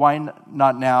 Why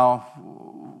not now?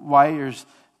 Why is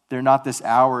there not this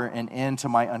hour an end to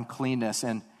my uncleanness?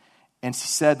 And she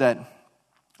said that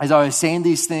as I was saying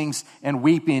these things and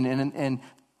weeping and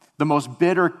the most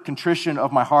bitter contrition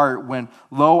of my heart, when,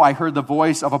 lo, I heard the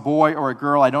voice of a boy or a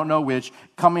girl, I don't know which,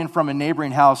 coming from a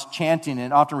neighboring house, chanting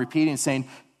and often repeating, saying,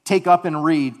 take up and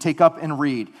read, take up and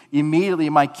read.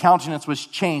 Immediately my countenance was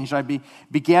changed. I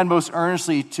began most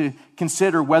earnestly to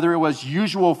consider whether it was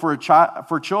usual for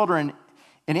for children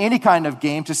in any kind of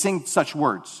game to sing such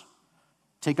words.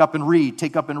 Take up and read,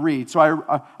 take up and read.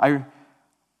 So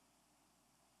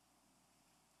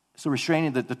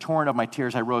restraining the torrent of my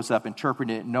tears, I rose up,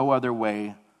 interpreting it no other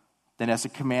way than as a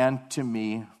command to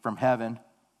me from heaven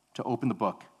to open the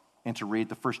book and to read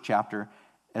the first chapter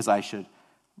as I should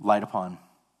light upon.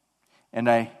 And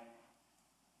I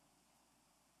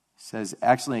says,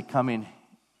 actually coming,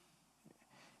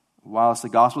 whilst the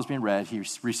gospel was being read, he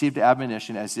received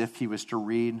admonition as if he was to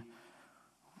read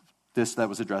this that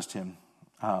was addressed to him.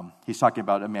 He's talking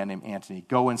about a man named Antony.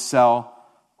 Go and sell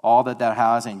all that thou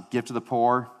hast and give to the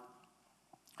poor,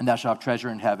 and thou shalt have treasure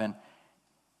in heaven,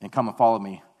 and come and follow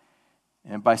me.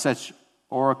 And by such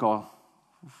oracle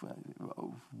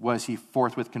was he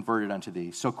forthwith converted unto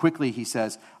thee. So quickly, he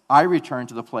says, I returned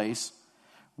to the place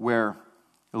where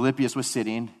Alypius was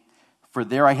sitting, for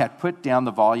there I had put down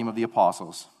the volume of the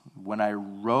apostles. When I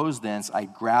rose thence, I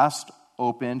grasped,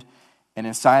 opened, and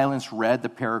in silence read the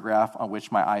paragraph on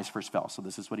which my eyes first fell. So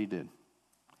this is what he did.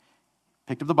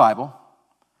 Picked up the Bible,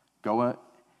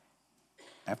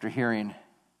 after hearing,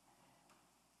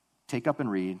 take up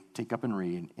and read,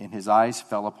 and his eyes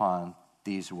fell upon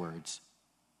these words.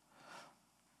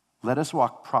 Let us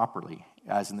walk properly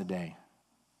as in the day,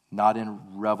 not in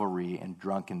revelry and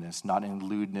drunkenness, not in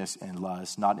lewdness and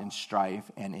lust, not in strife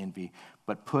and envy,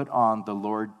 but put on the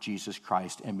Lord Jesus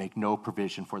Christ and make no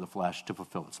provision for the flesh to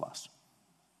fulfill its lust.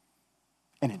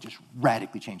 And it just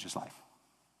radically changed his life.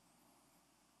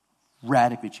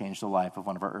 Radically changed the life of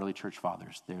one of our early church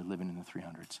fathers. They're living in the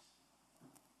 300s.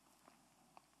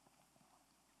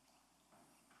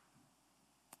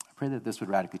 I pray that this would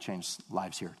radically change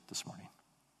lives here this morning.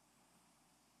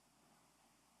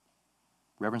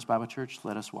 Reverence Bible Church,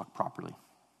 let us walk properly,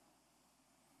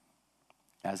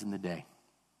 as in the day.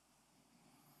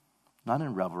 Not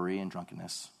in revelry and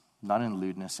drunkenness, not in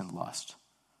lewdness and lust,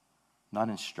 not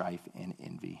in strife and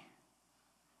envy,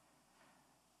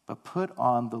 but put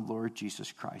on the Lord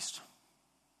Jesus Christ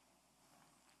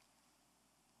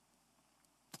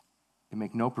and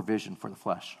make no provision for the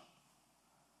flesh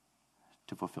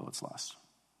to fulfill its lust.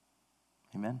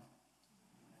 Amen.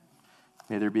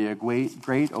 May there be a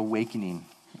great awakening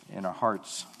in our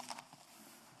hearts.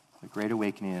 A great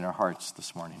awakening in our hearts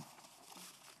this morning.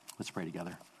 Let's pray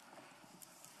together.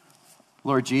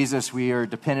 Lord Jesus, we are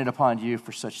dependent upon you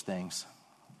for such things.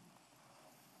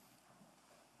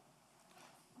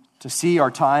 To see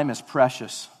our time as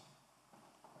precious.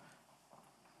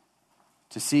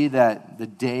 To see that the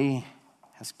day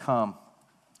has come.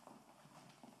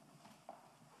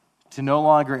 To no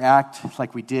longer act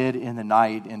like we did in the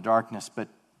night in darkness, but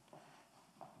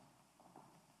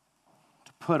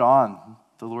to put on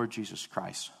the Lord Jesus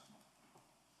Christ.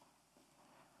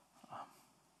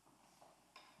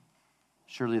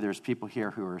 Surely there's people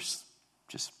here who are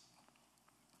just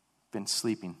been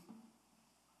sleeping.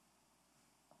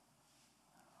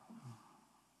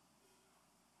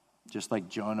 Just like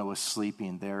Jonah was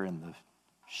sleeping there in the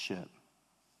ship.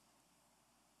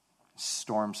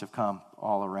 Storms have come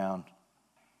all around.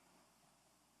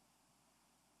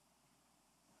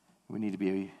 We need to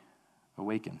be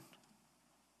awakened.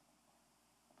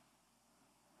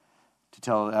 To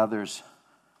tell others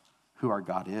who our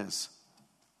God is.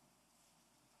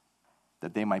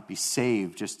 That they might be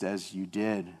saved just as you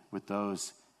did with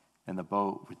those in the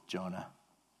boat with Jonah.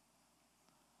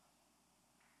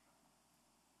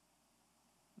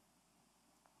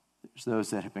 There's those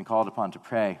that have been called upon to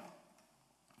pray.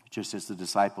 Just as the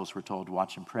disciples were told to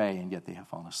watch and pray, and yet they have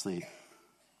fallen asleep.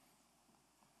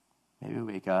 Maybe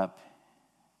we wake up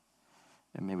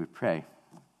and may we pray.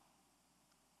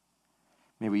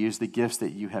 May we use the gifts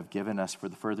that you have given us for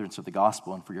the furtherance of the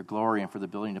gospel and for your glory and for the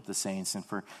building of the saints and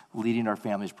for leading our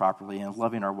families properly and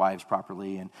loving our wives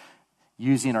properly and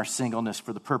using our singleness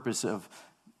for the purpose of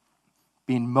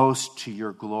being most to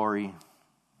your glory.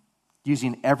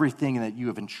 Using everything that you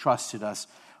have entrusted us,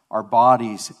 our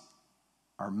bodies,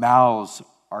 our mouths,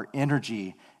 our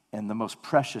energy, and the most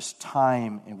precious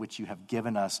time in which you have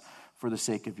given us for the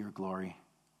sake of your glory.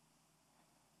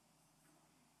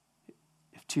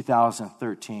 If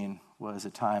 2013 was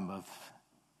a time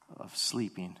of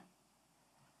sleeping,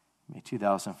 may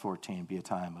 2014 be a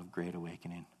time of great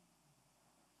awakening.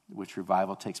 which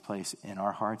revival takes place in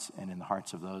our hearts and in the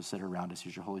hearts of those that are around us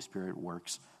as your Holy Spirit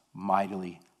works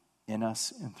mightily in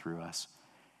us and through us.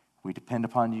 We depend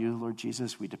upon you, Lord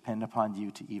Jesus. We depend upon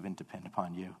you to even depend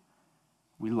upon you.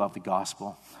 We love the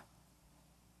gospel.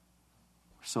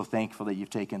 We're so thankful that you've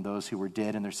taken those who were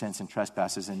dead in their sins and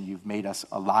trespasses and you've made us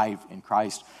alive in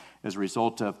Christ as a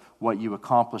result of what you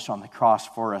accomplished on the cross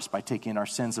for us by taking our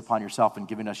sins upon yourself and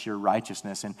giving us your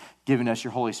righteousness and giving us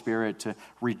your Holy Spirit to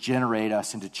regenerate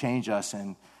us and to change us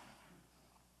and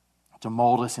to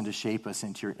mold us and to shape us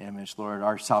into your image. Lord,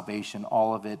 our salvation,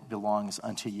 all of it belongs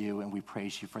unto you, and we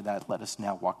praise you for that. Let us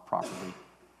now walk properly.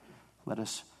 Let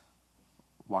us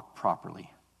walk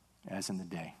properly as in the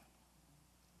day.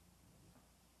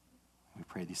 We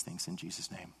pray these things in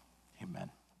Jesus' name.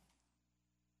 Amen.